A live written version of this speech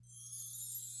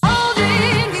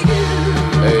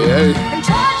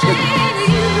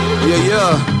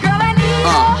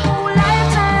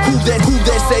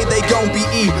say they gon' be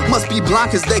E. Must be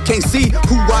blind cause they can't see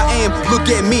who I am. Look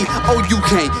at me, oh you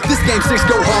can't. This game 6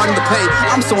 go hard in the paint.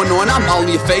 I'm so annoying, I'm all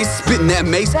in your face. Spitting that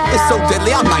mace, it's so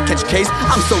deadly, I might catch a case.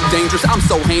 I'm so dangerous, I'm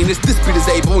so heinous. This beat is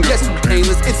able and yes, it's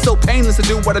painless. It's so painless to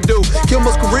do what I do. Kill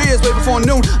most careers way before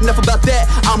noon. Enough about that,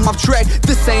 I'm off track.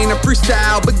 This ain't a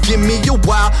freestyle, but give me a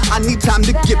while. I need time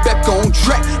to get back on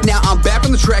track. Now I'm back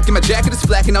on the track and my jacket is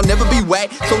flack and I'll never be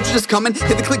whack. Soldiers just coming,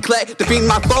 hit the click clack. Defeating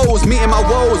my foes, me and my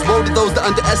woes. Woe to those that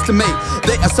underestimate.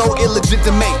 They are so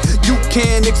illegitimate. You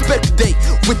can't expect a date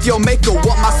with your maker.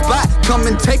 Want my spot? Come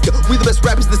and take it. We the best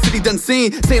rappers the city done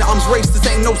seen. Saying arms race, this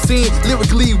ain't no scene.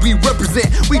 Lyrically we represent.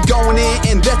 We going in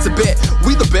and that's a bet.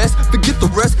 We the best, forget the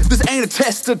rest. This ain't a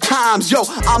test of times. Yo,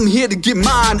 I'm here to get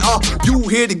mine. You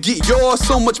here to get yours.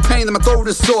 So much pain that my throat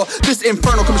is sore. This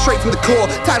inferno coming straight from the core.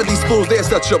 Tired of these fools, they're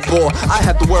such a bore. I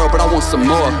have the world, but I want some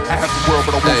more. I have the world,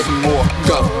 but I want some more.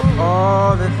 Go.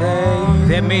 All the things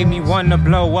that made me wanna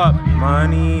blow up.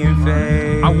 Money and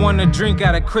fame. I wanna drink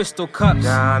out of crystal cups.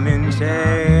 Diamond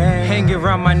chains. Hang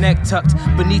around my neck tucked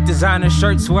beneath designer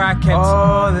shirts where I kept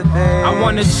all the things. I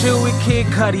wanna chill with Kid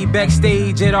Cudi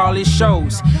backstage at all his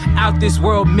shows. Out this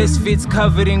world misfits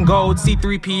covered in gold.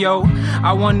 C3PO.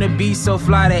 I wanna be so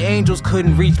fly that angels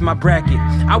couldn't reach my bracket.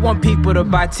 I want people to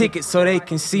buy tickets so they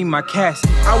can see my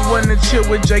casket. I wanna chill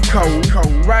with J. Cole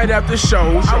right after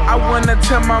shows. I wanna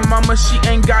tell my mama she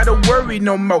ain't gotta worry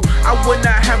no more. I wanna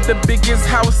have the biggest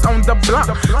house on the block,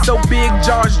 so big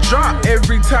jaws drop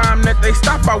every time that they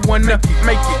stop. I wanna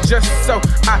make it just so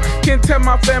I can tell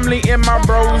my family and my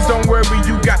bros, don't worry,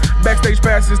 you got backstage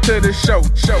passes to the show.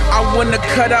 I wanna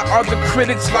cut out all the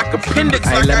critics like appendix.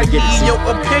 Like I need your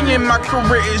opinion, my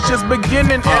career is just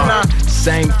beginning and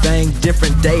same thing,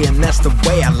 different day, and that's the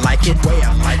way I like it.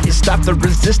 It stop the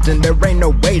resistance, there ain't no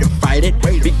way to fight it.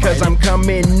 Because I'm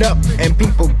coming up and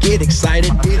people get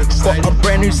excited for a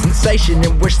brand new sensation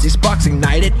in which these sparks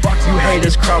ignited. You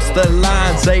haters cross the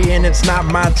line saying it's not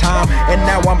my time, and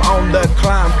now I'm on the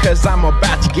climb cause I'm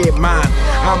about to get mine.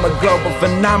 I'm a global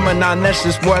phenomenon, that's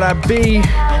just what I be.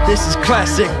 This is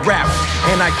classic rap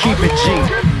and I keep it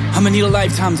G. I'ma need a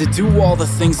lifetime to do all the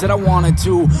things that I wanna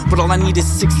do, but all I need is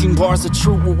 16 bars of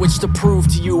truth with which to prove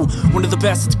to you. One of the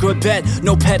best, it's a good bet.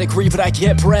 No pedigree, but I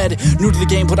get bread. New to the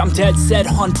game, but I'm dead set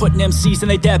on putting MCs in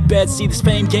their deathbed. See, this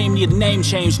fame game need a name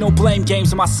change. No blame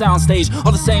games on my soundstage.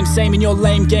 All the same in your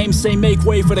lame game. Say make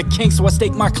way for the king, so I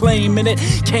stake my claim in it.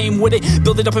 Came with it,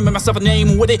 build it up and make myself a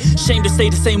name with it. Shame to stay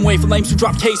the same way for lames who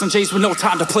drop K's on J's with no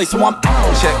time to play, so I'm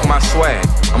out. Check my swag,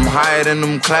 I'm higher than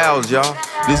them clouds, y'all.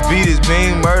 This beat is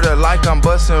being murdered like I'm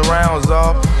busting rounds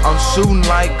off. I'm shooting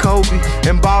like Kobe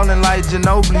and balling like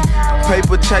Ginobili.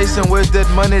 Paper chasing, where's that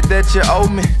money that you owe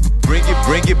me? Bring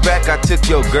it back, I took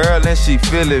your girl and she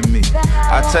feeling me.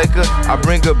 I take her, I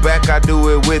bring her back, I do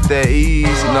it with that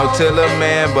ease. No tiller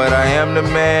man, but I am the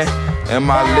man. And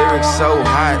my lyrics so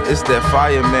hot, it's that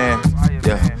fire, man.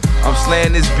 Yeah, I'm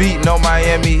slaying this beat, no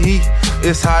Miami Heat.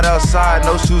 It's hot outside,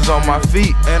 no shoes on my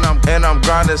feet, and I'm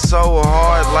grinding so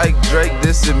hard like Drake,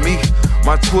 this is me.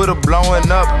 My Twitter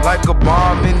blowing up like a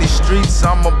bomb in these streets.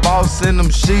 I'm a boss in them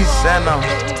sheets, and I'm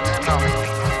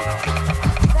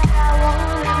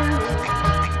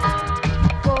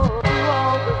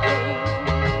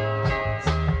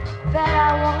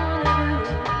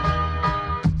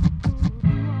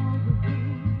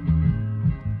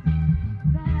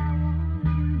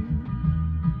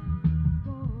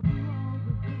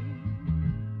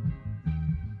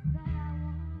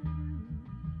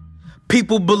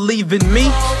People believe in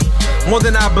me more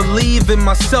than I believe in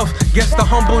myself. Guess the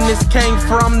humbleness came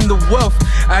from the wealth.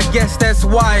 I guess that's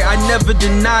why I never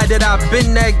deny that I've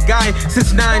been that guy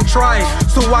since 9 tried.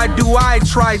 So why do I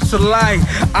try to lie?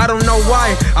 I don't know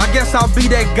why. I guess I'll be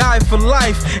that guy for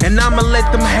life, and I'ma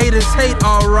let them haters hate,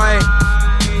 alright.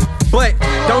 But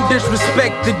don't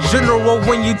disrespect the general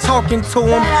when you talking to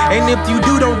him. And if you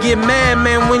do, don't get mad,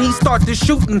 man, when he start to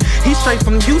shooting. He's straight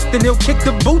from Houston, he'll kick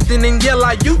the booth and then yell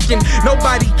like you can.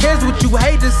 Nobody cares what you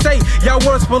haters say, y'all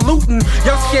words polluting.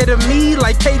 Y'all scared of me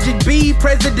like KGB,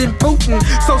 President Putin.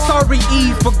 So sorry,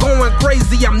 Eve, for going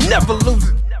crazy, I'm never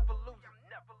losing.